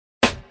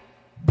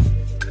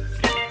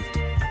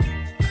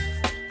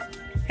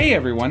Hey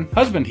everyone,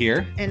 husband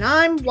here. And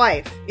I'm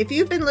wife. If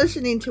you've been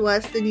listening to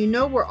us, then you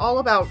know we're all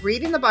about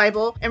reading the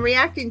Bible and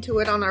reacting to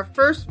it on our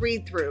first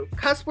read-through.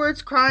 Cuss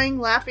words, crying,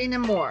 laughing,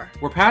 and more.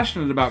 We're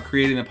passionate about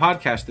creating a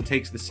podcast that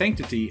takes the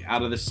sanctity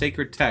out of the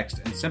sacred text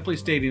and simply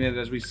stating it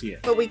as we see it.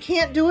 But we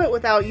can't do it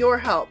without your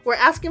help. We're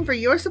asking for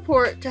your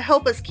support to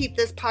help us keep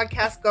this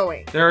podcast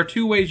going. There are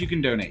two ways you can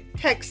donate.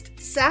 Text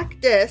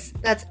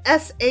SACDIS, that's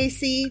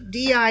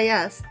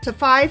SACDIS, to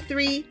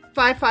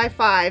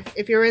 53555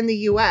 if you're in the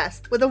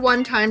U.S. with a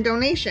one-time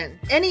donation.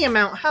 Any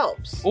amount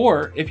helps.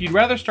 Or, if you'd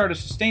rather start a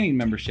sustaining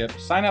membership,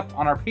 sign up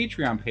on our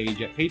Patreon page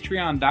at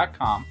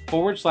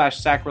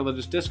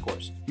patreon.com/sacrilegious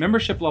discourse.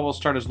 Membership levels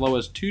start as low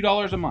as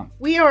 $2 a month.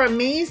 We are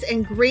amazed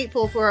and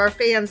grateful for our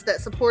fans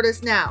that support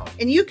us now,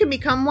 and you can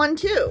become one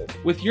too.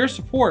 With your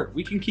support,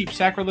 we can keep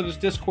Sacrilegious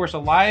Discourse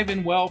alive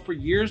and well for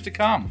years to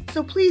come.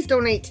 So please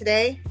donate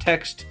today.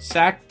 Text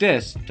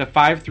SACDIS to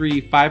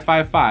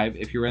 53555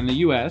 if you're in the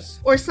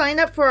U.S. Or sign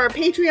up for our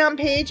Patreon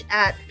page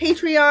at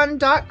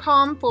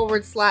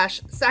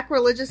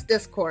patreon.com/sacrilegious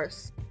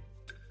discourse.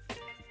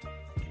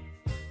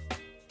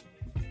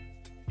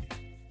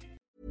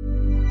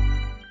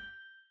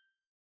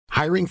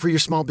 Hiring for your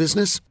small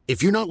business?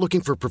 If you're not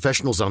looking for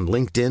professionals on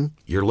LinkedIn,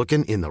 you're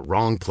looking in the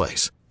wrong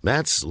place.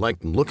 That's like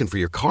looking for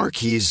your car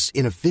keys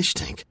in a fish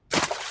tank.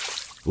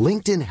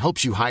 LinkedIn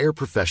helps you hire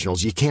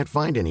professionals you can't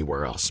find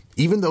anywhere else,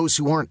 even those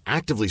who aren't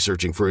actively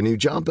searching for a new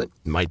job but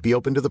might be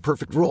open to the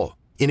perfect role.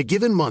 In a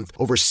given month,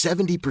 over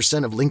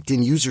 70% of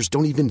LinkedIn users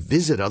don't even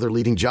visit other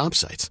leading job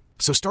sites.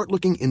 So start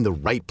looking in the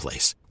right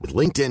place. With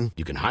LinkedIn,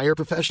 you can hire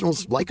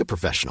professionals like a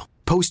professional.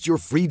 Post your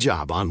free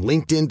job on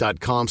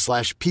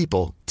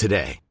linkedin.com/people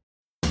today.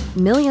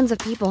 Millions of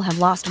people have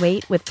lost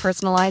weight with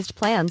personalized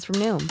plans from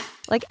Noom.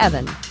 Like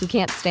Evan, who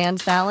can't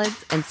stand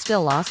salads and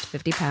still lost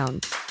 50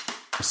 pounds.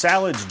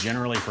 Salads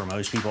generally for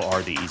most people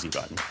are the easy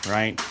button,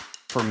 right?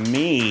 For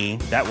me,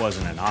 that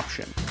wasn't an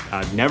option.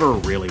 I never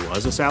really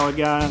was a salad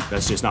guy.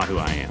 That's just not who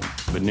I am.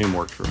 But Noom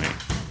worked for me.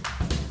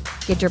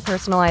 Get your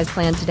personalized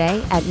plan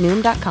today at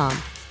Noom.com.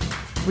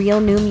 Real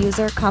Noom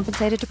user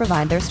compensated to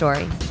provide their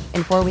story.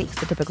 In 4 weeks,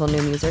 the typical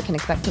Noom user can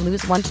expect to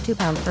lose 1 to 2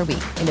 pounds per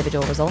week.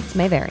 Individual results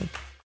may vary.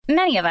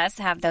 Many of us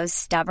have those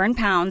stubborn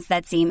pounds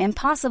that seem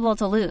impossible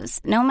to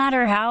lose, no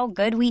matter how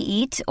good we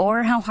eat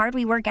or how hard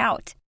we work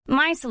out.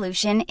 My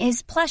solution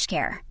is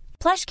PlushCare.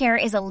 PlushCare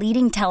is a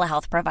leading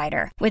telehealth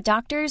provider with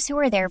doctors who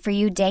are there for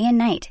you day and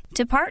night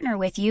to partner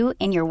with you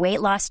in your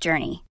weight loss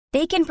journey.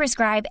 They can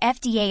prescribe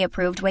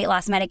FDA-approved weight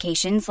loss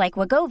medications like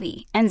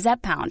Wegovy and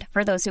Zepbound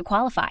for those who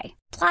qualify.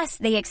 Plus,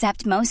 they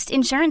accept most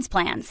insurance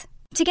plans.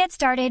 To get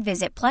started,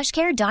 visit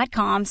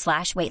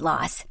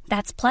plushcare.com/weightloss.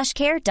 That's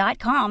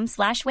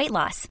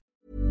plushcare.com/weightloss.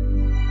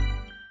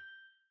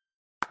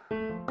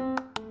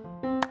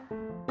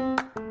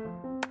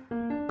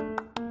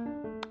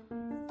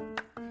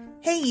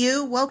 Hey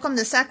you, welcome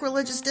to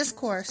Sacrilegious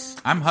Discourse.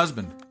 I'm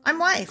husband. I'm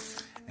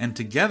wife. And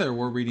together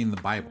we're reading the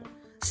Bible.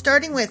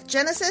 Starting with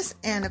Genesis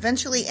and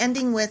eventually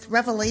ending with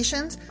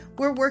Revelations,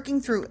 we're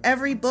working through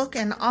every book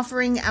and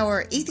offering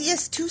our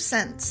atheist 2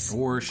 cents.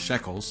 Or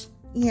shekels.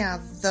 Yeah,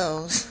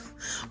 those.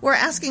 We're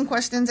asking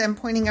questions and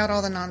pointing out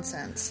all the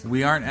nonsense.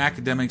 We aren't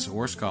academics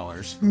or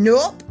scholars.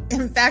 Nope.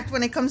 In fact,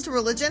 when it comes to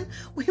religion,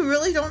 we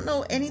really don't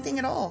know anything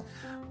at all.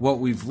 What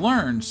we've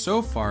learned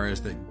so far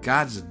is that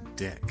God's a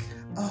dick.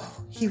 Oh,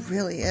 he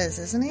really is,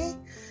 isn't he?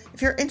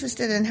 If you're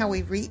interested in how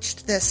we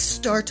reached this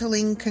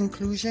startling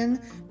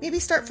conclusion, maybe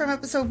start from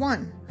episode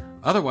 1.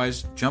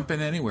 Otherwise, jump in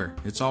anywhere.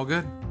 It's all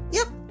good.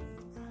 Yep.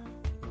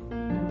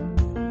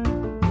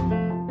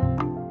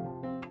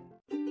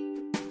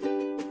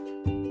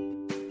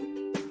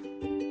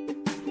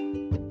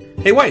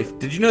 Hey wife,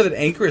 did you know that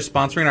Anchor is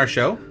sponsoring our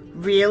show?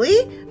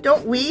 Really?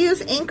 Don't we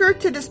use Anchor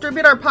to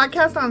distribute our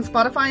podcast on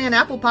Spotify and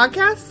Apple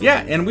Podcasts?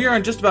 Yeah, and we are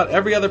on just about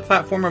every other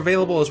platform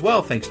available as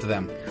well, thanks to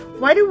them.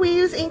 Why do we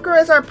use Anchor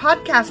as our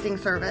podcasting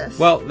service?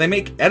 Well, they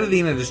make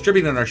editing and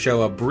distributing our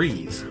show a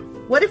breeze.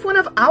 What if one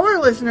of our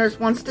listeners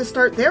wants to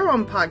start their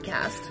own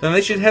podcast? Then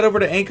they should head over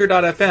to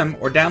anchor.fm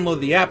or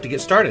download the app to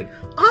get started.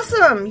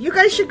 Awesome! You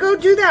guys should go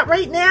do that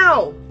right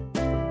now!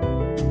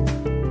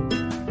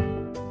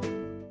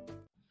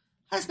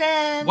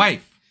 Husband!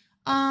 Wife.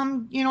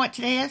 You know what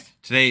today is?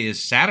 Today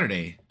is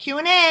Saturday.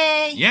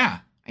 Q&A! Yeah.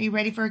 Are you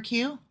ready for a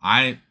Q?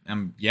 I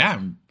am, yeah,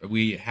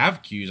 we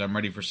have Q's. I'm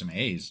ready for some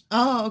A's.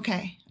 Oh,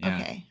 okay. Yeah.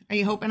 Okay. Are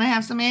you hoping I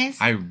have some A's?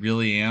 I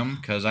really am,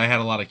 because I had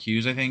a lot of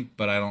Q's, I think,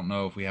 but I don't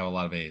know if we have a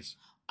lot of A's.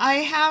 I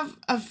have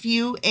a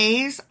few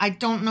A's. I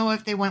don't know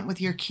if they went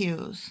with your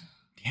Q's.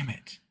 Damn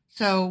it.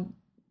 So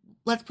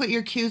let's put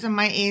your Q's and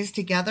my A's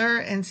together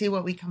and see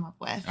what we come up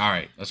with. All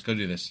right, let's go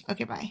do this.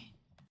 Okay, bye.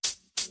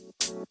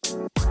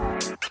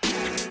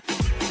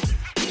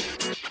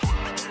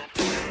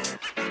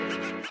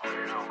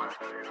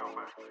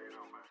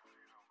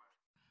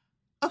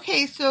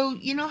 Okay, so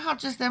you know how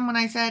just then when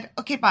I said,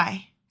 okay,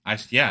 bye.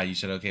 Yeah, you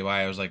said, okay,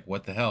 bye. I was like,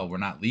 what the hell? We're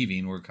not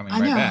leaving. We're coming I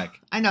know, right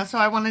back. I know. So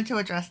I wanted to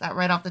address that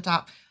right off the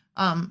top.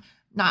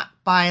 Not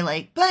bye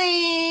like,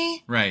 bye.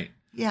 Right.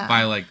 Yeah.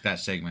 By like that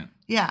segment.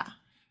 Yeah.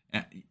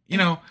 You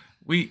know,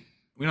 we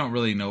we don't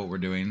really know what we're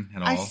doing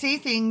at all. I say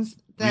things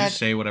that... We just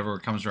say whatever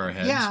comes to our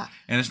heads. Yeah.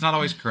 And it's not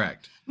always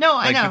correct. No,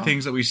 I know. The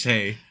things that we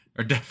say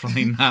are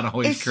definitely not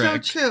always correct.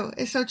 It's so true.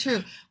 It's so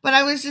true. But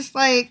I was just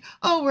like,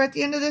 oh, we're at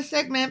the end of this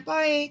segment.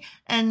 Bye.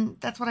 And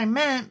that's what I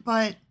meant.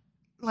 But,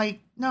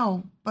 like,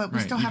 no. But we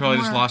still have more. You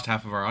probably just lost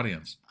half of our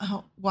audience.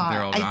 Oh, wow.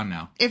 They're all gone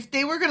now. If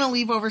they were going to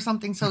leave over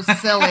something so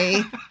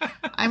silly,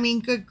 I mean,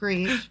 good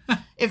grief.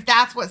 If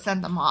that's what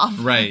sent them off.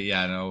 Right.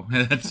 Yeah, no.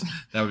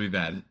 That would be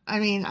bad. I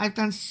mean, I've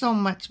done so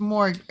much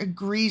more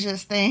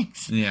egregious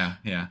things. Yeah,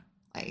 yeah.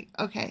 Like,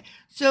 okay.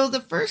 So the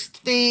first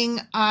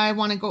thing I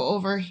want to go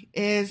over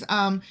is,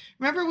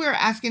 remember we were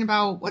asking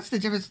about what's the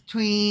difference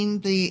between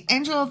the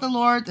angel of the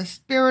Lord, the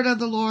spirit of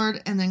the Lord,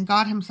 and then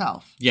God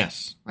himself.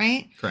 Yes.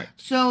 Right? Correct.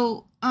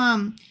 So,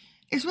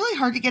 it's really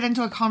hard to get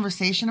into a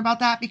conversation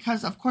about that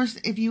because, of course,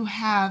 if you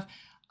have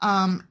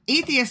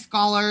atheist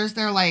scholars,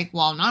 they're like,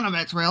 well, none of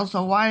it's real,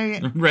 so why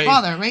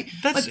bother, right?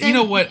 That's, you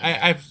know what?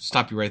 I've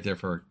stopped you right there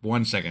for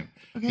 1 second.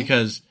 Okay.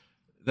 Because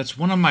that's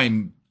one of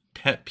my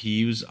pet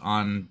peeves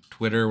on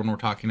Twitter when we're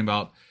talking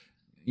about,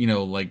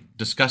 like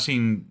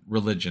discussing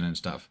religion and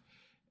stuff.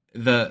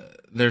 Let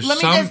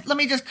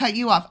me just cut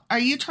you off. Are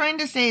you trying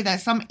to say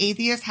that some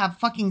atheists have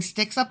fucking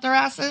sticks up their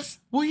asses?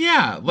 Well,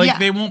 yeah.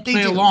 They won't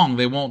play along.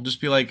 They won't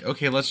just be like,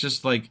 okay, let's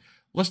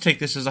take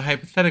this as a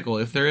hypothetical.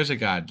 If there is a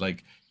God,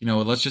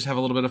 let's just have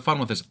a little bit of fun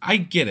with this. I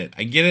get it.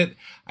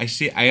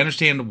 I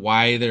understand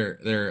why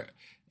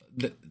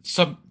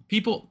some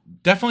people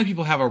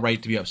have a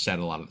right to be upset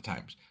a lot of the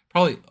times.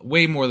 Probably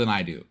way more than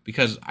I do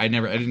because I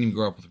didn't even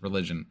grow up with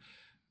religion.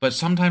 But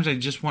sometimes I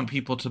just want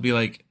people to be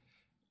like,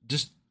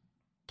 just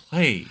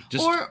play.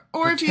 Just or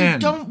pretend. If you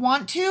don't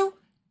want to,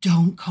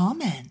 don't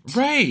comment.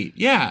 Right.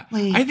 Yeah.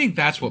 I think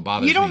that's what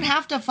bothers me. You don't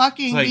have to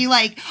fucking be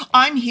like,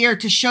 I'm here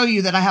to show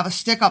you that I have a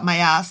stick up my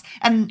ass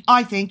and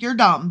I think you're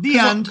dumb. The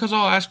end. Because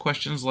I'll ask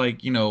questions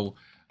like, if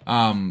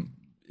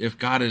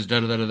God is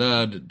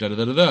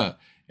da-da-da-da-da,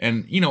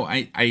 and,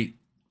 I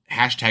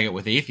hashtag it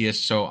with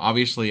atheists, so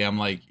obviously I'm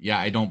like, yeah,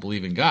 I don't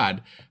believe in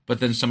God, but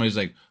then somebody's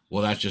like,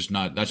 well, that's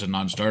a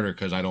non-starter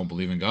because I don't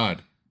believe in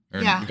God,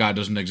 or God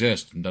doesn't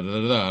exist, and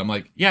da-da-da-da. I'm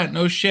like, yeah,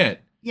 no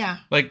shit. Yeah.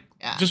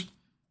 Just,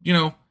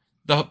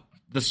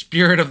 the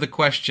spirit of the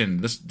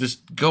question,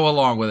 just go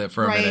along with it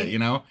for a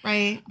minute,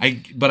 Right.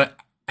 But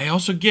I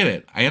also get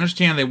it. I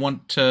understand they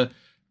want to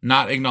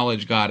not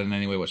acknowledge God in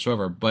any way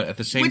whatsoever, but at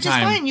the same time... Which is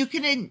fine, you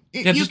can...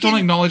 don't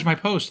acknowledge my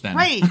post then.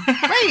 Right,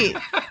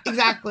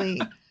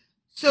 exactly.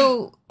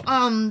 So,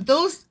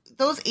 those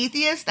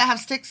atheists that have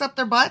sticks up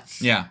their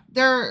butts,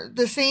 they're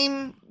the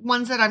same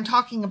ones that I'm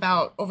talking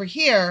about over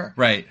here.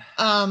 Right.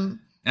 And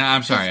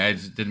I'm sorry, I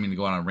just didn't mean to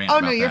go on a rant. Oh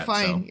no, you're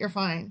fine. So. You're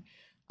fine.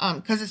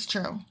 Because it's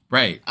true.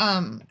 Right.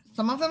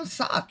 Some of them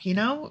suck,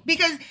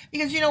 because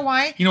you know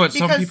why? You know what?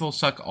 Some people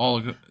suck.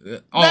 All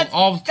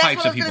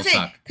types of people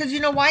suck. Because you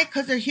know why?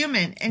 Because they're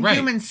human, and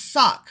humans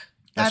suck.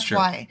 That's true.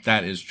 why.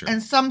 That is true.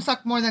 And some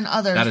suck more than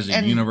others. That is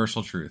a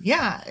universal truth.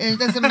 Yeah. It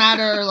doesn't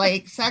matter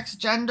like sex,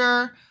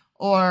 gender,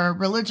 or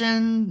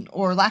religion,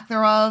 or lack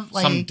thereof.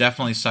 Some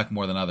definitely suck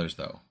more than others,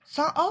 though.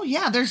 So,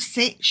 there's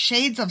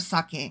shades of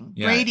sucking.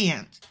 Yeah.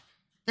 Gradient.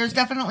 There's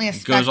definitely a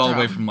spectrum. It goes all the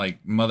way from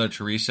like Mother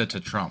Teresa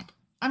to Trump.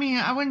 I mean,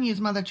 I wouldn't use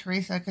Mother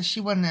Teresa because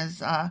she wasn't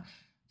as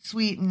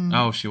sweet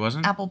and she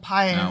wasn't apple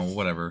pie. No,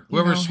 whatever.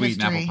 Whoever's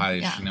sweet and apple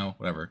pie,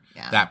 whatever.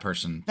 Yeah. That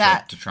person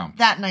to Trump.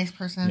 That nice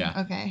person.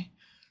 Yeah. Okay.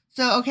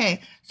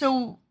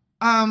 So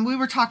we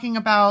were talking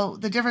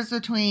about the difference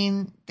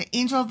between the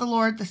angel of the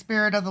Lord, the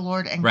spirit of the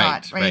Lord, and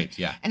God, right? Right,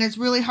 yeah. And it's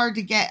really hard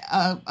to get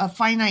a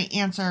finite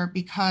answer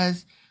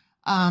because,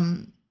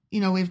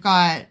 we've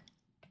got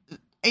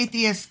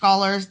atheist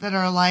scholars that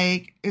are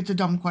like, it's a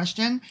dumb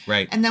question.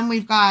 Right. And then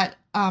we've got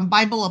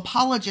Bible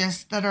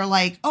apologists that are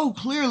like, oh,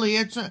 clearly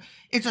it's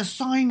a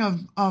sign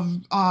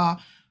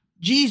of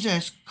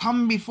Jesus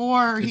come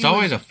before. It's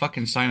always a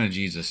fucking sign of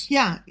Jesus.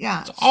 Yeah.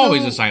 It's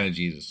always a sign of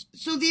Jesus.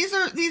 So these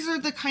are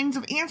the kinds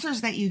of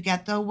answers that you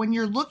get though when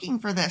you're looking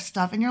for this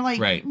stuff, and you're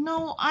like,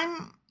 no,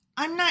 I'm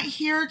not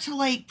here to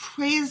like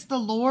praise the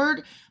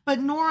Lord, but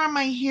nor am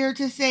I here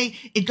to say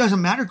it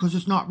doesn't matter because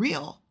it's not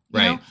real.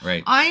 Right.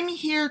 I'm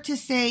here to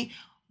say,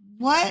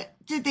 what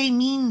did they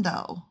mean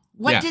though?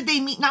 What did they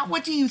mean? Not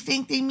what do you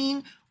think they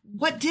mean?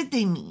 What did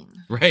they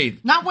mean?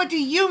 Right. Not what do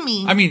you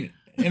mean? I mean,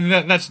 and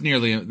that's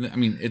nearly,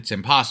 it's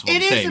impossible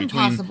to say.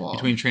 Impossible.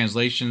 Between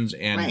translations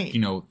and,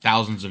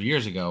 thousands of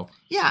years ago.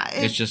 Yeah.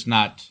 It's just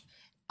not.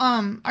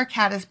 Our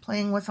cat is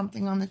playing with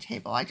something on the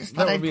table. I just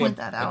thought I'd point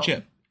that out. A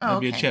chip. That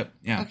would be a chip.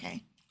 Yeah.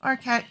 Okay. Our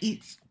cat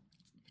eats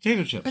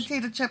potato chips.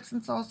 Potato chips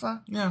and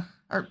salsa. Yeah.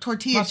 Or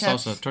tortilla chips. Not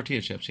salsa,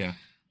 tortilla chips, yeah.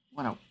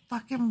 What a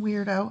fucking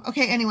weirdo.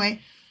 Okay, anyway.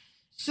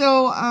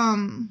 So,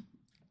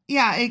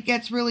 it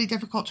gets really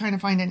difficult trying to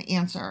find an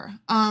answer.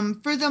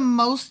 For the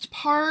most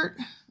part,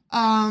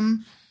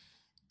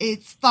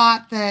 it's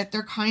thought that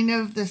they're kind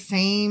of the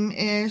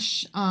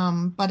same-ish,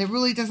 but it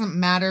really doesn't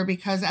matter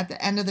because at the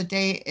end of the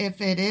day,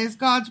 if it is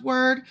God's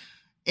word,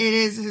 it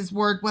is his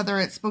word, whether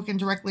it's spoken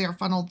directly or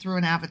funneled through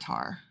an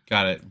avatar.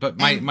 Got it. But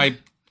my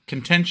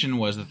contention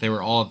was that they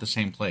were all at the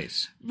same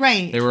place.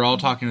 Right. They were all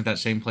talking at that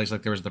same place.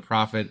 Like there was the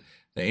prophet,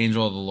 the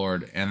angel of the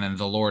Lord, and then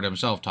the Lord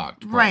himself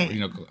talked. Right.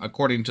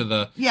 According to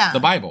the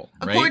Bible.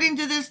 Right? According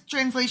to this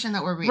translation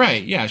that we're reading.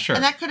 Right. Yeah, sure.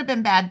 And that could have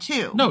been bad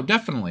too. No,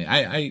 definitely.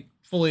 I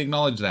fully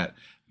acknowledge that.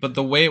 But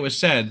the way it was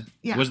said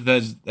was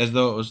as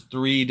though it was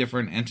 3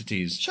 different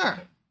entities. Sure.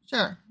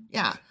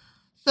 Yeah.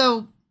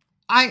 So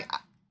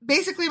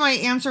basically my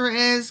answer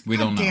is, we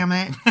don't know. Damn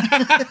it.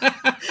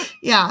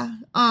 Yeah.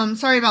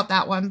 Sorry about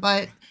that one,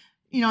 but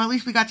at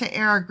least we got to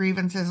air our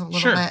grievances a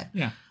little bit.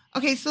 Yeah.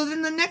 Okay, so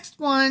then the next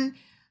one,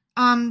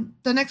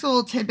 the next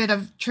little tidbit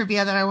of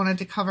trivia that I wanted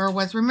to cover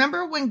was,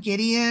 remember when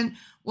Gideon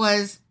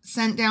was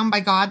sent down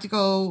by God to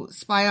go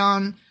spy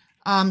on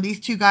these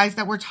 2 guys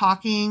that were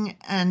talking,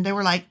 and they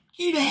were like,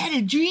 "You had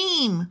a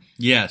dream."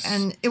 Yes.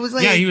 And it was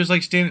like, he was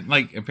like standing,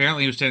 like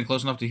apparently he was standing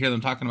close enough to hear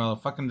them talking about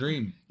a fucking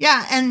dream.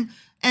 Yeah,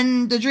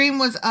 and the dream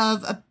was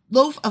of a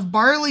loaf of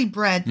barley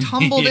bread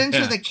tumbled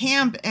into the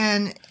camp,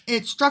 and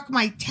it struck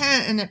my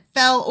tent, and it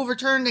fell,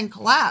 overturned, and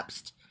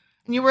collapsed.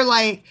 And you were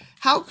like,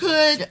 how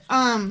could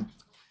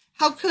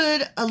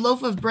a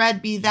loaf of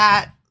bread be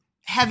that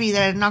heavy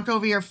that it knocked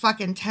over your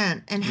fucking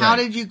tent? And how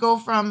did you go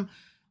from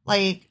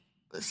like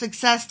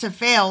success to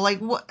fail? Like,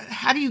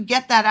 how do you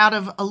get that out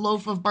of a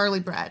loaf of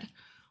barley bread?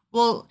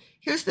 Well,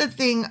 here's the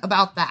thing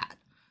about that.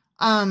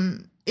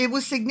 It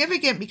was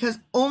significant because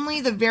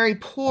only the very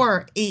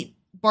poor ate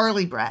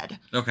barley bread.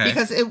 Okay.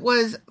 Because it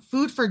was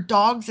food for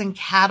dogs and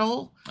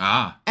cattle.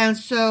 Ah. And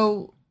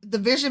so the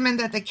vision meant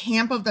that the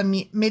camp of the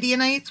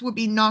Midianites would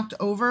be knocked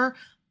over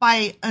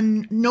by a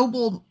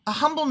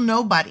humble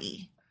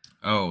nobody.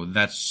 Oh,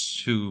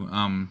 that's who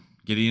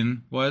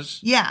Gideon was?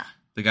 Yeah.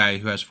 The guy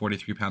who has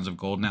 43 pounds of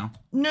gold now?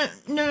 No.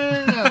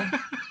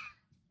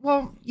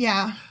 Well,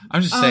 yeah.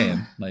 I'm just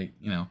saying,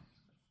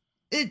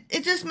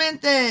 It just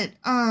meant that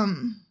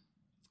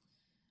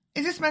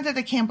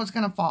the camp was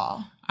going to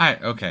fall.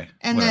 Okay.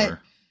 And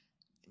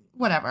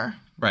whatever.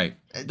 Right.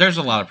 There's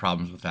a lot of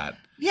problems with that.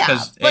 Yeah.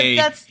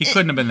 Because he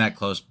couldn't have been that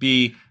close.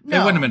 B, they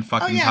wouldn't have been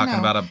talking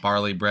about a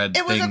barley bread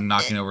thing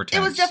knocking over tents.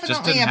 It was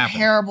definitely a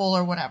parable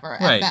or whatever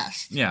at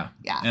best. Yeah.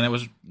 And it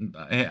was,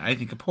 I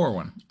think, a poor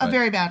one. A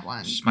very bad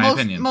one. Just my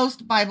opinion.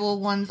 Most Bible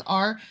ones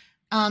are.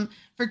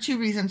 For 2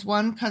 reasons.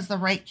 1, because the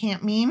right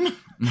can't meme.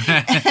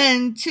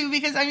 And 2,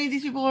 because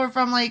these people were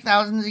from like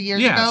thousands of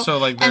years ago. So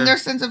like and their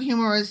sense of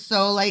humor is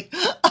so like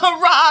a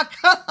rock.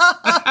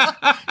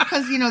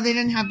 Because they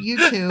didn't have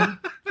YouTube.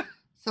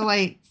 So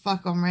like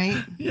fuck them,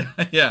 right?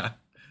 Yeah.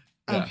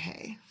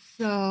 Okay.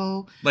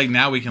 So like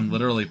now we can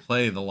literally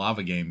play the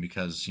lava game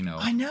because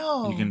I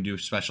know you can do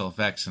special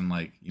effects and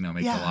make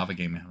the lava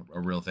game a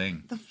real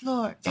thing. The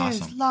floor is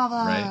awesome. lava.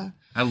 Right?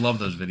 I love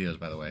those videos,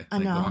 by the way. I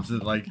know. The ones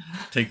that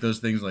take those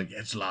things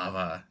it's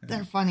lava.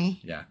 They're funny.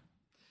 Yeah.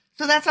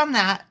 So that's on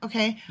that.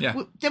 Okay. Yeah.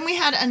 Then we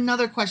had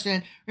another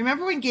question.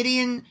 Remember when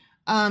Gideon,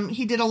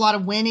 he did a lot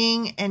of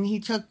winning, and he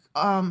took,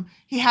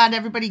 he had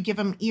everybody give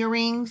him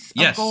earrings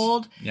of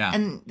gold. Yeah.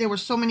 And there were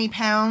so many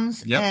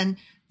pounds. Yep. And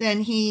then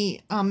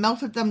he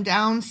melted them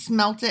down,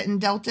 smelt it, and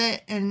dealt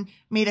it, and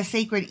made a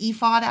sacred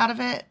ephod out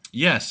of it.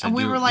 Yes. And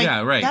we were like,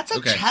 that's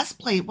a chest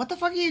plate. What the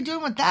fuck are you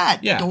doing with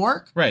that,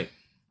 dork? Right.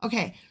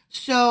 Okay.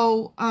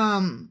 So,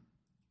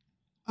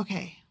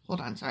 okay,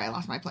 hold on. Sorry, I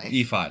lost my place.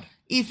 Ephod.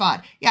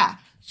 Yeah.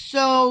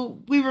 So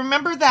we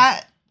remember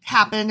that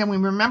happened, and we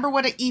remember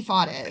what an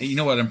ephod is. You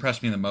know what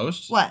impressed me the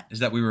most? What? Is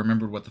that we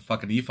remembered what the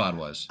fucking ephod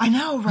was. I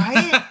know,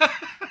 right?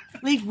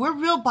 Like, we're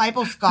real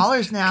Bible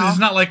scholars now. Because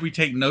it's not like we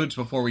take notes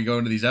before we go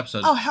into these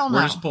episodes. Oh, hell no.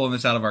 We're just pulling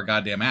this out of our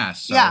goddamn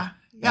ass. So. Yeah.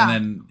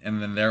 And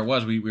then there it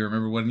was. We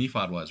remembered what an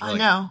ephod was. We're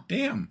know.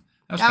 Damn.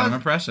 That was kind of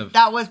impressive.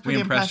 That was pretty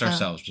impressive. We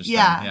impressed ourselves just then.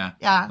 Yeah.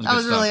 That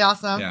was really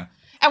awesome. Yeah.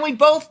 And we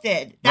both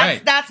did.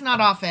 Right. That's not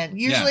often.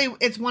 Usually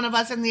it's one of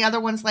us and the other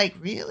one's like,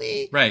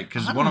 really? Right,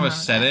 because one of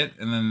us said it,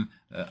 and then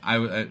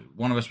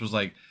one of us was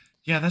like,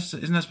 yeah,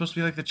 isn't that supposed to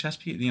be like the chess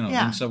piece?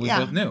 And so we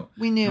both knew.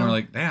 We knew. And we're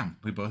like, damn,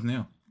 we both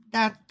knew.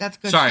 That's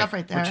good stuff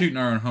right there. We're tooting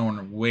our own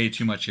horn way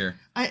too much here.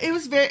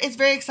 It's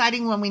very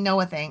exciting when we know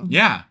a thing.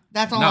 Yeah.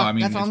 That's all. No, I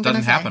mean, that's all it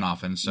doesn't happen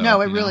often. So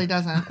no, it really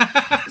doesn't.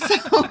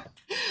 So,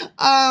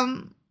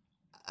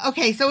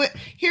 okay. So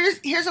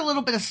here's a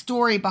little bit of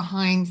story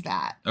behind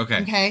that.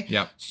 Okay.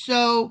 Yep.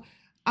 So,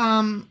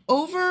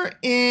 over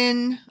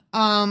in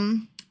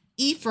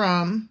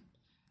Ephraim,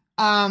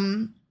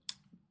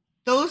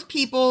 those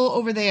people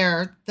over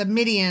there, the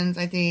Midians,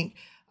 I think,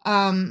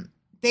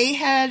 they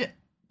had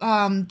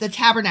the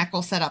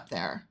tabernacle set up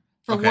there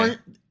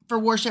for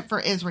worship for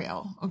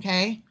Israel.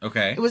 Okay.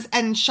 Okay. It was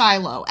in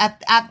Shiloh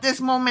at this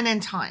moment in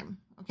time.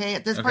 Okay.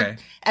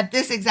 At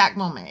this exact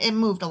moment, it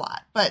moved a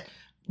lot, but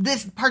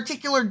this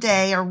particular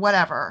day or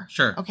whatever.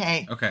 Sure.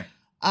 Okay. Okay.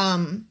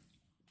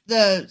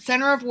 The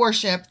center of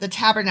worship, the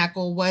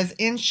tabernacle, was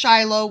in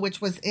Shiloh,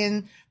 which was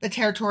in the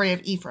territory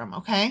of Ephraim.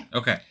 Okay.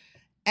 Okay.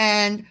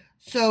 And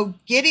so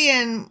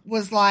Gideon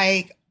was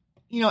like,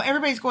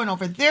 everybody's going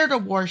over there to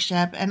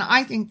worship, and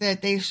I think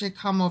that they should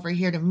come over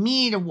here to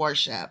me to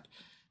worship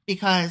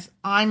because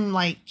I'm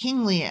like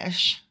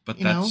kingly-ish. But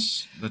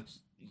that's the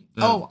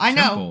I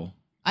temple.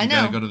 I know.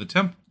 You gotta go to the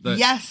temple.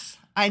 Yes,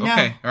 I know.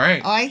 Okay, all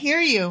right. Oh, I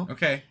hear you.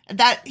 Okay.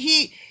 That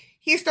he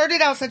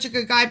started out such a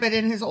good guy, but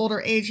in his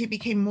older age, he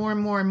became more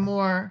and more and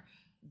more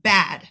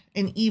bad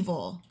and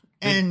evil.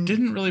 And it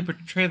didn't really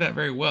portray that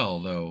very well,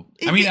 though.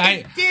 We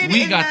got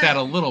that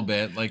a little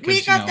bit.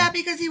 We got that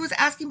because he was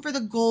asking for the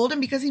gold and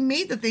because he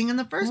made the thing in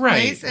the first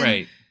place. And,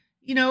 right.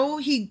 You know,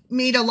 he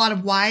made a lot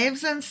of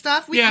wives and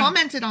stuff. We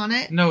commented on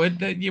it. No,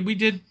 we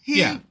did.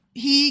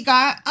 He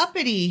got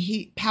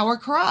uppity. Power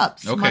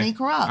corrupts. Okay. Money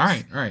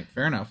corrupts. All right.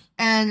 Fair enough.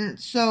 And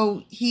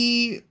so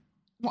he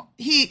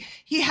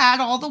had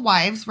all the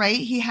wives, right?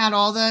 He had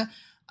all the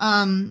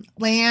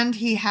land.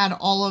 He had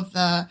all of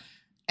the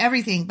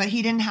everything, but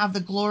he didn't have the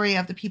glory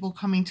of the people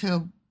coming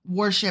to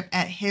worship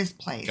at his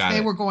place.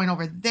 They were going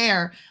over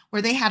there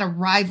where they had a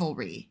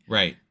rivalry.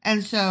 Right.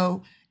 And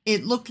so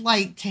it looked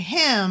like to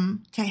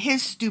him, to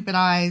his stupid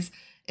eyes,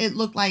 it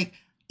looked like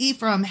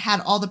Ephraim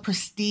had all the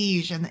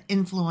prestige and the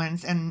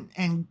influence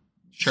and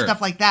stuff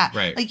like that.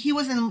 Right. Like he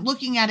wasn't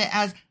looking at it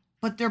as,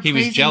 but they're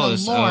praising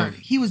the Lord.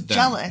 He was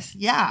jealous.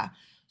 Yeah.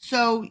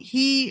 So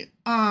he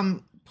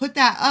put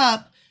that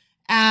up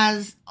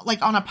as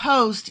like on a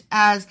post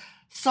as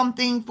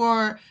something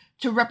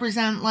to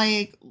represent,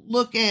 like,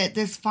 look at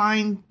this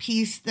fine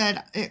piece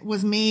that it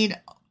was made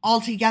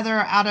all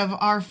together out of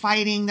our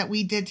fighting that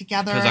we did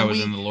together. Because I was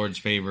in the Lord's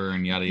favor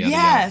and yada, yada,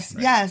 yes, yada.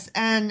 Right. Yes.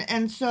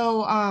 And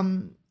so,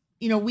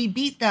 you know, we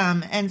beat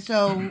them. And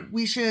so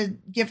we should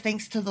give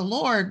thanks to the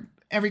Lord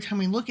every time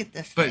we look at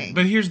this thing.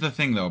 But here's the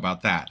thing, though,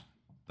 about that.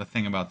 The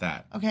thing about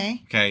that.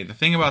 Okay. Okay. The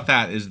thing about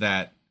that is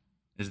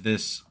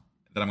this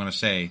that I'm going to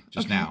say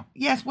just now.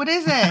 Yes. What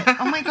is it?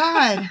 Oh, my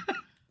God.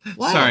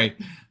 What? Sorry.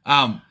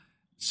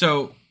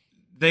 So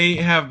they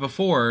have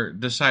before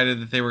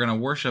decided that they were going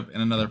to worship in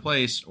another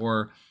place,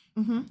 or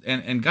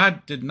and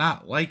God did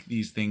not like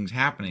these things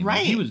happening. Right.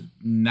 Like, he was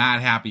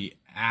not happy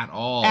at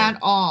all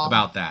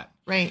about that.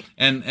 Right.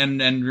 And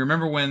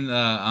remember when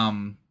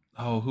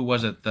who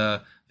was it?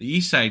 The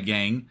East Side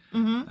Gang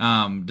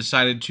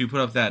decided to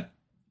put up that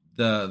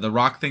the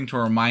rock thing to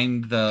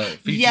remind the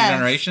future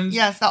generations.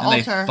 Yes, the altar.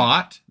 They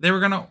thought they were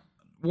going to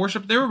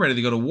worship. They were ready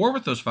to go to war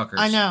with those fuckers.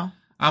 I know.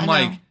 I'm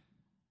like,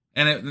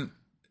 and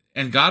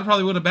God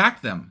probably would have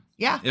backed them.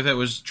 Yeah. If it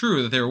was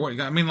true that they were,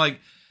 I mean, like,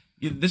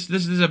 this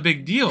is a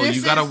big deal.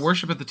 You got to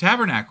worship at the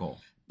tabernacle.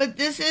 But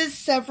this is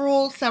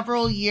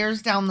several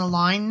years down the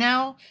line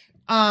now.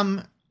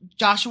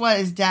 Joshua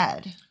is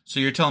dead. So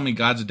you're telling me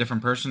God's a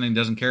different person and he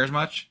doesn't care as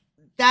much?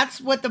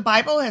 That's what the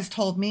Bible has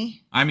told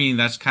me. I mean,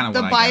 that's kind of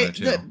what I gather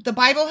too. The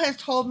Bible has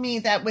told me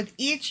that with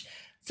each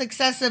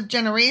successive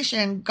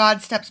generation,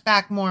 God steps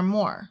back more and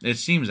more. It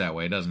seems that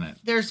way, doesn't it?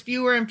 There's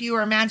fewer and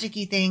fewer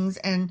magic-y things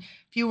and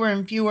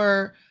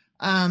fewer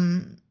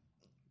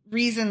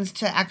reasons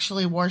to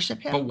actually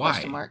worship him. But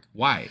why?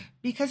 Why?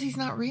 Because he's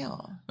not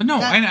real.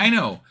 No, I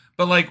know.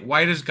 But like,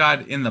 why does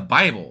God in the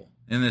Bible,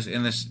 in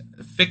this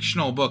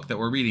fictional book that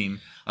we're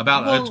reading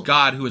about a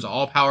God who is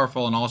all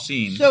powerful and all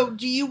seeing? So,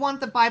 do you want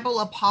the Bible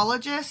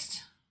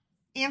apologist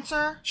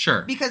answer?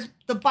 Sure. Because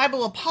the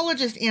Bible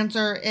apologist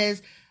answer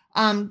is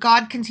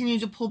God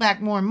continued to pull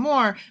back more and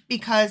more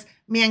because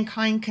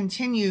mankind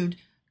continued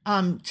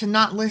to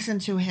not listen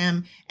to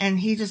him,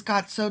 and he just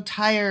got so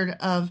tired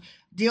of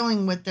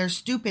dealing with their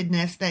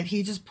stupidness that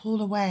he just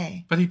pulled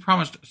away. But he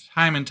promised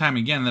time and time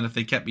again that if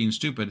they kept being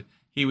stupid,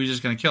 he was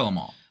just going to kill them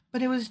all.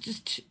 But it was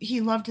just,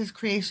 he loved his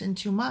creation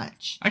too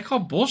much. I call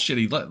bullshit.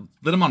 He lit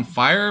him on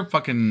fire,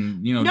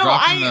 fucking,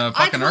 drop him in the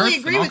fucking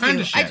earth and all kinds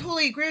of shit. I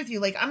totally agree with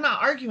you. Like, I'm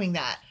not arguing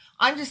that.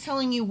 I'm just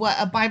telling you what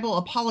a Bible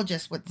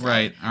apologist would say.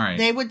 Right, all right.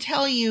 They would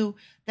tell you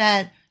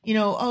that,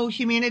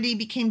 humanity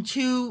became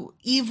too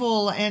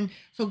evil, and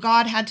so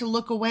God had to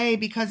look away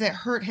because it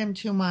hurt him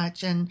too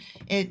much, and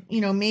it,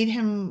 made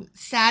him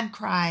sad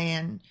cry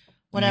and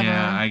whatever.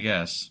 Yeah, I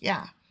guess.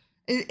 Yeah.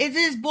 It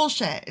is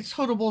bullshit. It's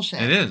total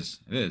bullshit. It is.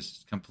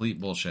 It's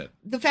complete bullshit.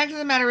 The fact of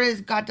the matter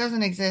is God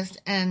doesn't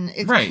exist, and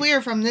it's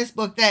clear from this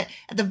book that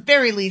at the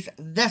very least,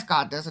 this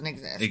God doesn't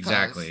exist.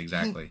 Exactly.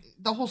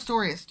 The whole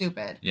story is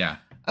stupid. Yeah.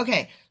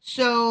 Okay,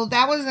 so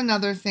that was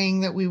another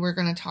thing that we were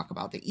going to talk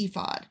about, the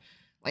ephod.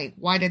 Like,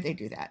 why did they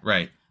do that?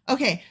 Right.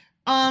 Okay.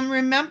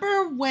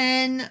 Remember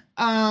when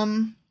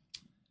Abimelech,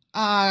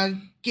 not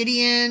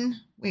Gideon.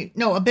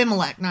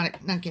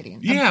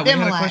 Yeah, Abimelech. we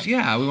had a question.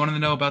 Yeah, we wanted to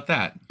know about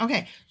that.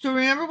 Okay, so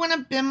remember when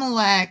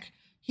Abimelech,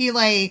 he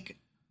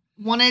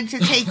wanted to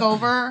take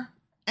over,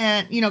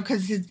 and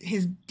because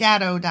his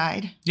daddo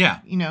died.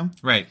 Yeah.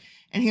 Right.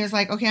 And he was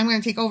like, okay, I'm going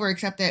to take over,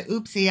 except that,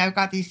 oopsie, I've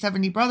got these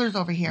 70 brothers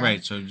over here.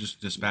 Right, so just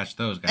dispatch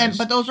those guys.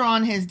 But those are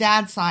on his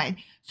dad's side.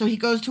 So he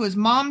goes to his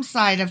mom's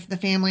side of the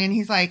family, and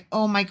he's like,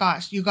 oh my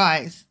gosh, you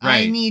guys,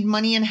 I need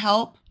money and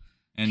help.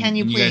 And can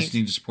you please? You guys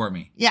need to support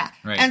me. Yeah.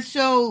 Right. And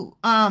so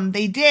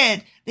they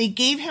did. They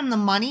gave him the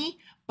money,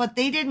 but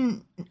they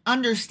didn't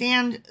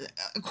understand,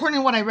 according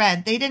to what I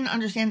read, they didn't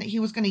understand that he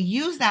was going to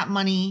use that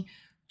money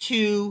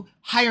to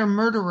hire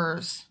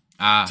murderers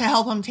to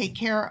help him take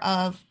care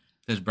of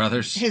his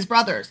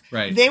brothers.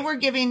 Right. They were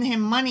giving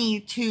him money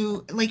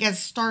to, as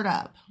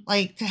startup,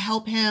 to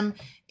help him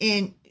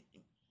in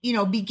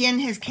begin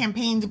his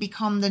campaign to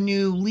become the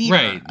new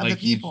leader of the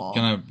people.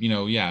 He's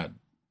gonna,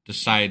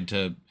 decide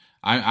to,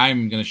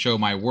 I'm gonna show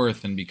my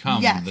worth and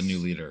become the new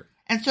leader.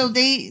 And so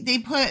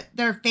they put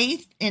their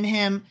faith in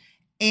him,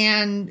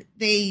 and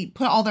they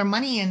put all their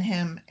money in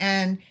him,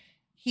 and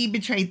he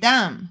betrayed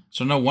them.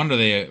 So no wonder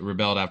they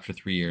rebelled after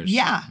 3 years.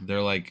 Yeah.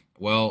 They're like,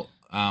 well,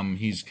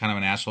 he's kind of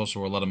an asshole, so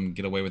we'll let him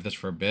get away with this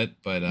for a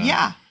bit. But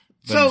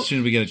so as soon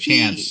as we get a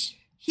chance,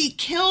 he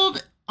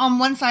killed. On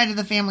one side of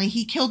the family,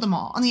 he killed them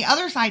all. On the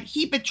other side,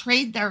 he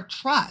betrayed their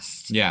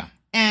trust. Yeah.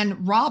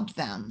 And robbed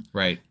them.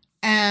 Right.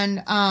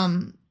 And,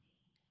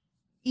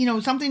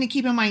 something to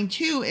keep in mind,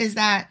 too, is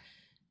that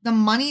the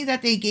money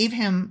that they gave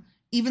him,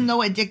 even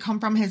though it did come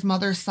from his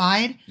mother's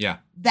side,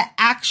 the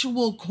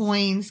actual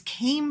coins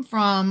came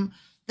from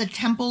the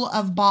Temple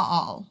of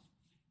Baal.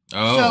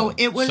 Oh. So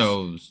it was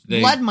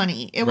blood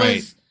money. It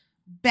was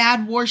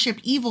bad worship,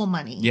 evil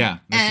money. Yeah.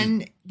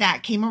 And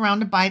that came around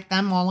to bite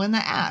them all in the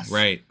ass.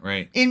 Right.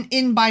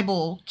 In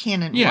Bible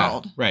canon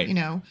world. Right.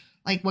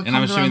 Like what and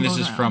I'm assuming this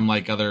is from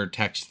like other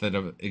texts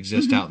that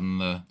exist out in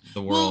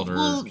the world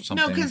or something.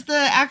 No, because the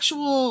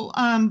actual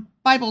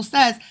Bible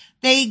says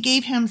they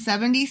gave him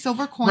 70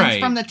 silver coins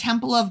from the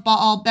Temple of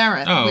Baal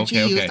Berith, which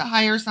he used to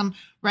hire some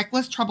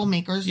reckless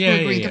troublemakers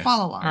who agreed to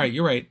follow him. All right,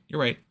 you're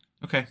right.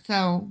 Okay.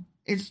 So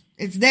it's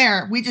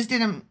there. We just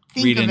didn't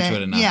think read of into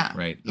it enough. Yeah.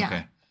 Right. Yeah.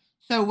 Okay.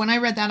 So when I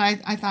read that,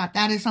 I thought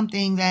that is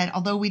something that,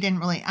 although we didn't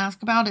really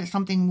ask about, it's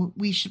something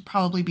we should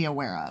probably be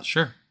aware of.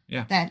 Sure.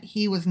 Yeah. That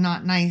he was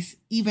not nice,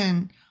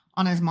 even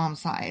on his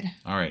mom's side.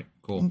 All right.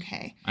 Cool.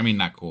 Okay. I mean,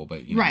 not cool,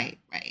 but right.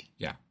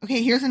 Yeah.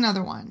 Okay. Here's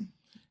another one.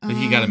 But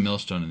he got a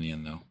millstone in the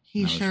end, though.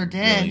 He sure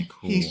did. Really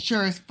cool. He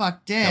sure as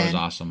fuck did. That was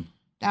awesome.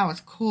 That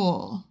was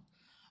cool.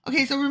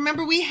 Okay. So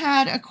remember we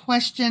had a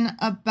question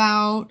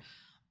about,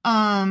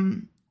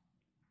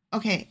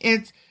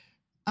 it's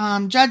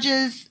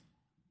Judges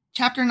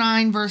chapter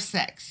 9, verse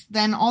 6.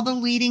 Then all the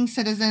leading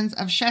citizens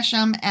of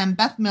Shechem and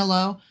Beth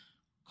Millo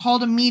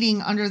called a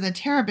meeting under the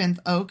terebinth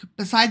oak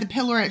beside the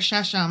pillar at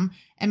Shechem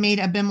and made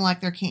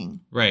Abimelech their king.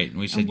 Right. And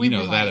we said,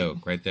 that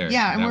oak right there.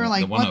 Yeah. And we're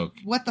like,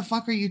 what the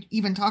fuck are you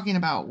even talking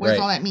about? What does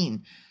all that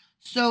mean?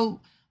 So,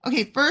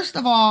 okay, first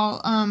of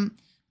all,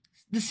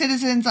 the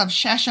citizens of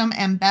Shechem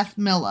and Beth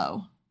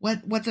Millo.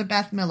 What's a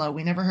Beth Millo?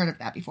 We never heard of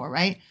that before,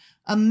 right?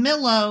 A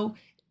Millo,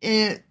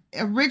 it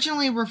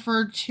originally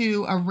referred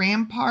to a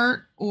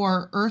rampart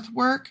or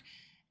earthwork,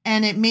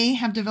 and it may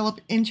have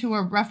developed into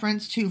a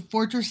reference to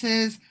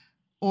fortresses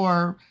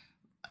or,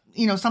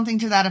 something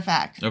to that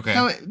effect. Okay.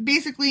 So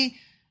basically,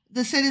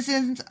 the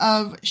citizens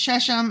of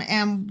Shechem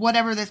and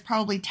whatever this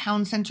probably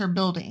town center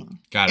building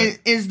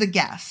is the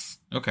guess.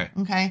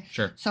 Okay.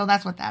 Sure. So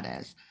that's what that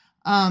is.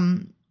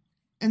 And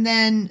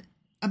then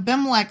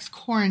Abimelech's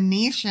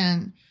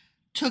coronation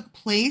took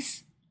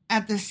place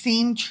at the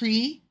same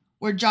tree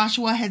where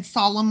Joshua had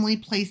solemnly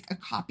placed a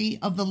copy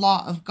of the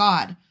law of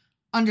God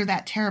under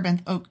that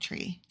terebinth oak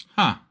tree.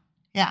 Huh.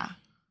 Yeah.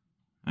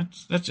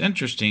 That's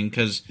interesting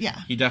because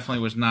he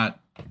definitely was not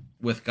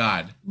with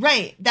God.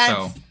 Right.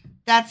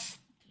 That's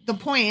the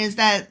point, is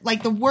that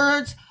like the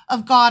words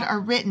of God are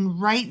written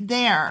right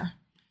there.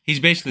 He's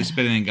basically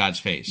spitting in God's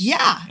face.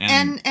 Yeah.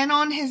 And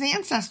on his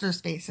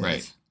ancestors' faces.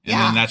 Right. And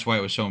then that's why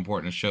it was so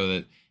important to show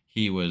that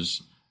he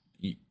was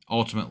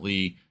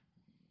ultimately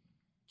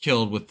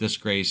killed with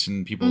disgrace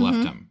and people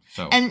left him.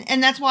 So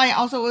and that's why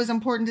also it was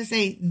important to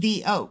say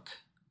the oak.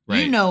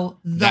 Right.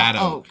 The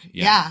oak.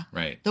 Yeah.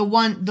 Right. The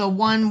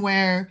one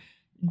where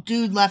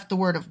dude left the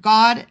word of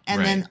God,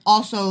 and then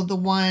also the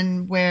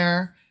one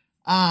where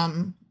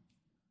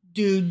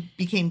dude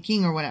became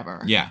king or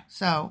whatever. Yeah.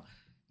 So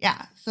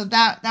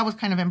that was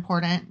kind of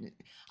important. Sure.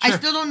 I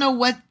still don't know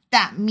what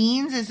that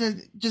means. Is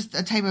it just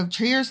a type of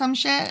tree or some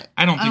shit?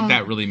 I don't think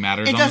that really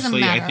matters. It honestly, doesn't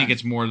matter. I think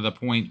it's more to the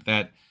point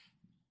that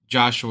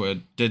Joshua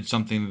did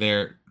something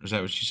there. Is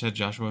that what she said,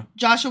 Joshua?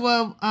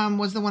 Joshua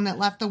was the one that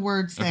left the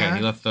words there. Okay,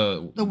 he left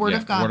the word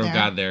of God. Word of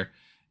God there,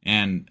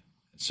 and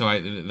so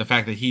the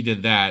fact that he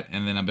did that,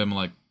 and then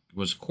Abimelech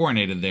was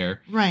coronated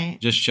there, right,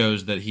 just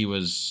shows that he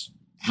was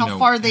how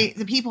far the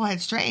people had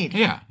strayed.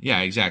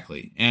 Yeah,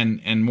 exactly,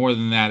 and more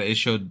than that, it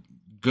showed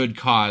good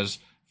cause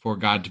for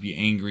God to be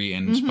angry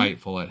and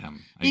spiteful at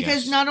him.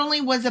 Because not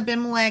only was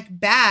Abimelech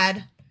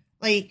bad,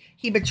 like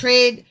he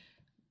betrayed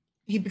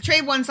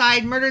one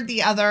side, murdered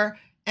the other,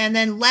 and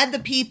then led the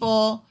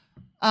people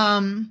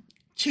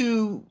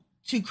to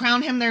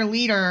crown him their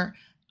leader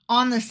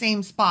on the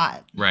same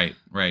spot. Right.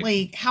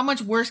 Like, how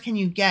much worse can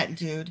you get,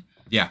 dude?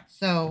 Yeah.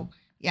 So,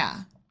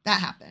 yeah, that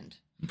happened.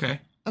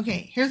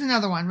 Okay, here's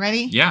another one.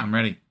 Ready? Yeah, I'm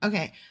ready.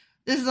 Okay.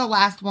 This is the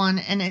last one,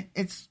 and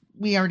it's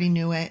we already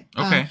knew it.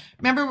 Okay.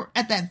 Remember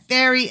at that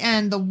very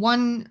end, the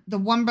one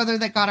brother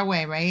that got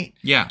away, right?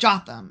 Yeah.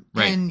 Jotham.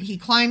 Right. And he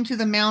climbed to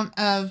the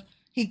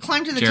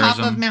top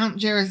of Mount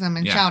Gerizim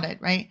and shouted,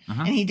 right?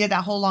 Uh-huh. And he did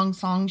that whole long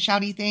song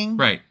shouty thing.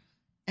 Right.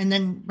 And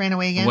then ran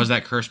away again. Was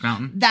that Cursed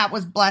Mountain? That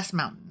was Blessed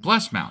Mountain.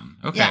 Blessed Mountain.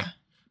 Okay. Yeah.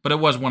 But it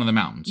was one of the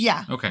mountains.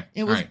 Yeah. Okay.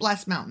 It was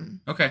Blessed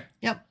Mountain. Okay.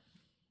 Yep.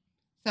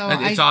 So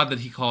it's odd that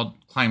he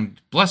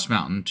climbed Blessed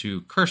Mountain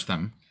to curse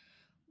them.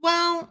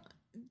 Well,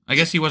 I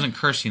guess he wasn't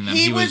cursing them.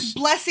 He was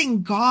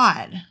blessing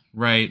God.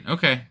 Right.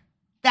 Okay.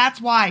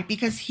 That's why,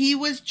 because he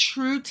was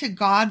true to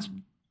God's,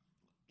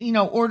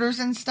 orders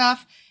and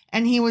stuff.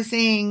 And he was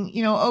saying,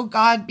 oh,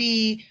 God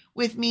be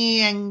with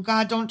me, and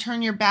God, don't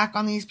turn your back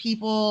on these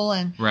people.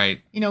 And, right.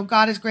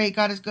 God is great.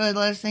 God is good.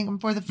 Let us thank him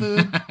for the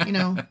food,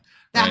 that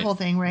right. whole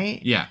thing.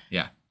 Right. Yeah.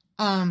 Yeah.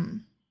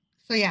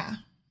 So yeah.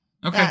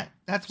 Okay.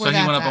 That's where so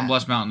he went up on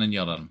Blessed Mountain and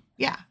yelled at him.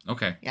 Yeah.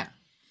 Okay. Yeah.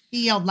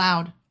 He yelled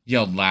loud.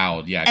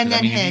 Yeah. And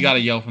then if you got to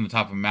yell from the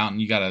top of a mountain,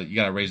 you got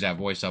to raise that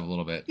voice up a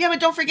little bit. Yeah, but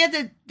don't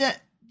forget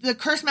that the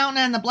Cursed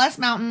Mountain and the Blessed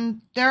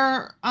Mountain,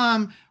 they're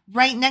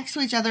right next to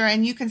each other,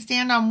 and you can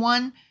stand on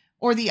one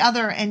or the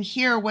other and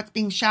hear what's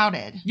being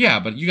shouted. Yeah,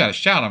 but you got to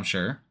shout, I'm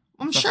sure.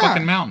 It's a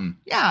fucking mountain.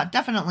 Yeah,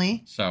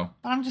 definitely. So.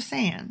 But I'm just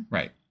saying.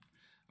 Right.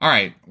 All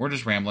right, we're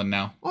just rambling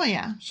now. Well,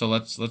 yeah. So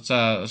let's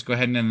go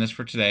ahead and end this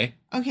for today.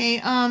 Okay.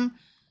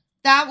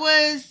 That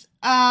was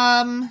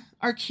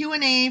our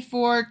Q&A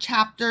for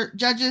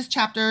Judges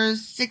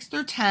chapters 6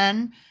 through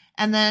 10,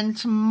 and then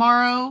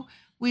tomorrow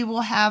we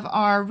will have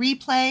our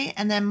replay,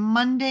 and then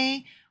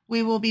Monday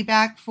we will be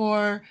back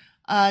for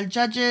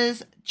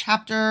Judges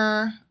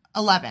chapter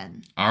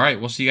 11. All right,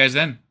 we'll see you guys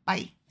then.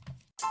 Bye.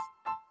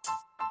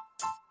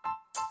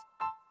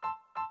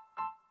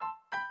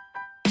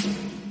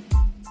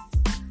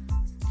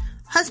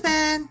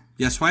 Husband.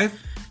 Yes, wife?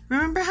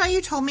 Remember how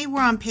you told me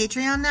we're on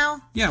Patreon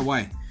now? Yeah,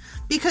 why?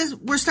 Because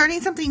we're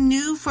starting something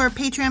new for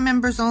Patreon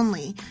members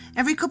only.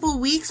 Every couple of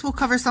weeks, we'll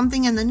cover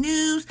something in the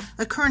news,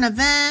 a current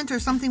event, or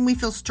something we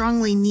feel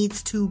strongly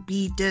needs to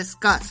be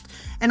discussed.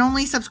 And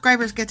only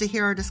subscribers get to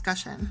hear our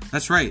discussion.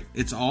 That's right.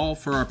 It's all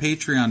for our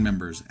Patreon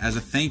members as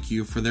a thank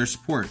you for their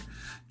support.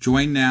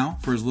 Join now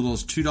for as little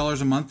as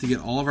 $2 a month to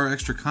get all of our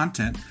extra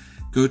content.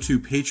 Go to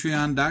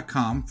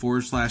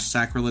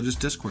patreon.com/sacrilegious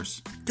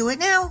discourse. Do it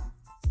now.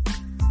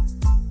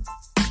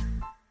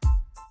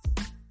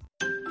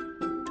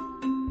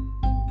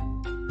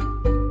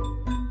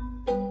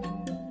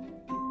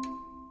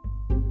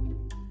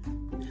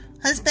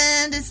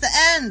 Husband, it's the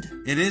end.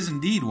 It is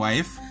indeed,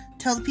 wife.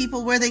 Tell the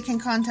people where they can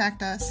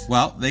contact us.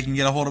 Well, they can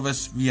get a hold of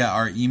us via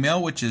our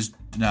email, which is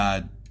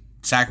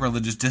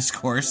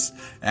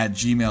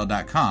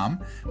sacrilegiousdiscourse@gmail.com.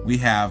 We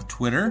have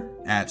Twitter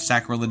at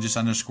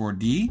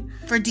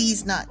sacrilegious_D. For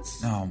D's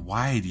nuts. Oh,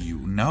 why do you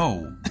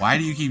know? Why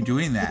do you keep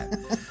doing that?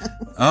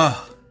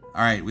 Ugh. All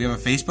right, we have a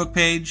Facebook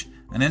page,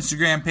 an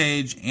Instagram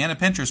page, and a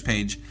Pinterest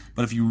page.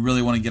 But if you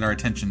really want to get our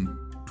attention,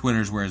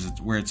 Twitter's where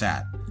it's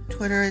at.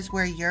 Twitter is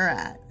where you're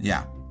at.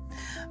 Yeah.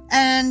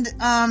 And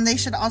they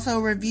should also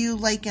review,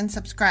 like, and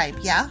subscribe,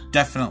 yeah?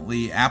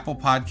 Definitely. Apple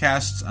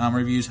Podcasts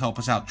reviews help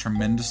us out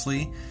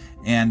tremendously.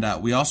 And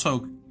we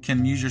also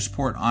can use your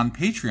support on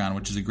Patreon,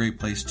 which is a great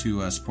place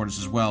to support us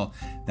as well.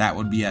 That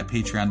would be at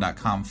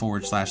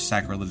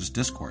patreon.com/sacrilegious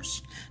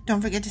discourse.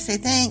 Don't forget to say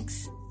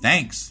thanks.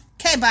 Thanks.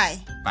 Okay, bye.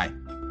 Bye.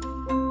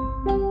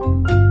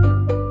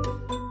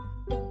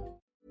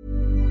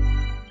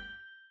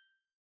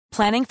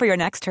 Planning for your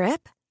next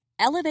trip?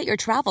 Elevate your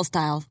travel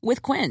style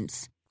with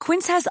Quince.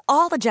 Quince has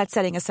all the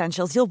jet-setting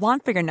essentials you'll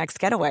want for your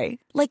next getaway,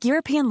 like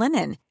European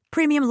linen,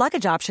 premium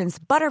luggage options,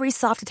 buttery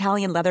soft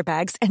Italian leather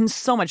bags, and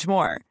so much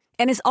more.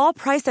 And is all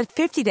priced at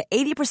 50 to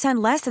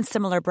 80% less than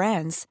similar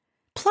brands.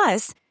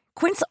 Plus,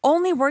 Quince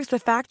only works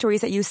with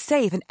factories that use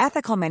safe and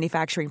ethical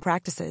manufacturing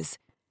practices.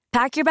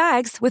 Pack your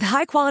bags with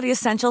high-quality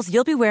essentials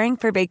you'll be wearing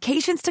for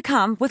vacations to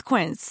come with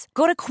Quince.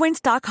 Go to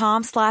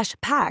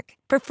quince.com/pack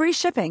for free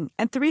shipping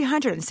and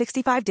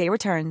 365-day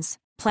returns.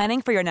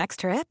 Planning for your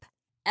next trip?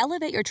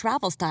 Elevate your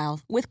travel style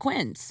with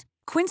Quince.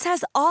 Quince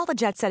has all the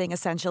jet-setting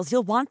essentials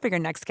you'll want for your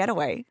next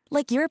getaway,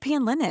 like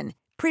European linen,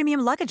 premium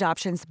luggage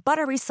options,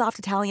 buttery soft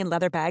Italian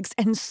leather bags,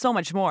 and so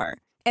much more.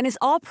 And is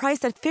all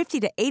priced at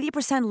 50 to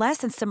 80% less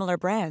than similar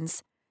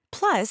brands.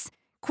 Plus,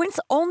 Quince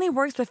only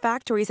works with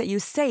factories that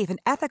use safe and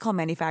ethical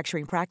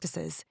manufacturing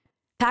practices.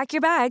 Pack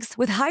your bags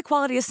with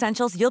high-quality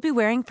essentials you'll be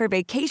wearing for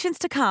vacations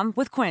to come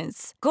with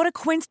Quince. Go to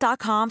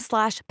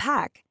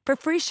quince.com/pack for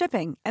free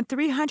shipping and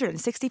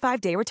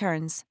 365-day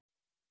returns.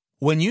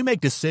 When you make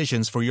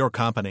decisions for your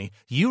company,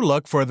 you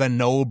look for the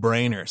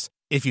no-brainers.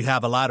 If you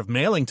have a lot of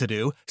mailing to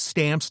do,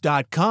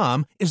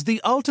 Stamps.com is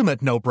the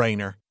ultimate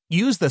no-brainer.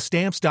 Use the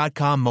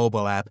Stamps.com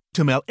mobile app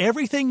to mail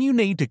everything you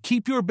need to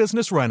keep your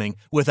business running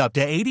with up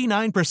to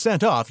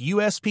 89% off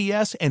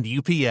USPS and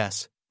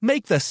UPS.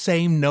 Make the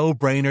same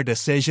no-brainer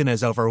decision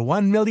as over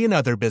 1 million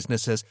other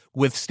businesses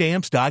with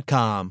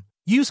Stamps.com.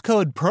 Use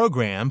code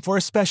PROGRAM for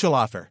a special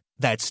offer.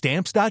 That's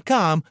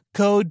Stamps.com,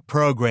 code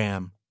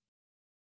PROGRAM.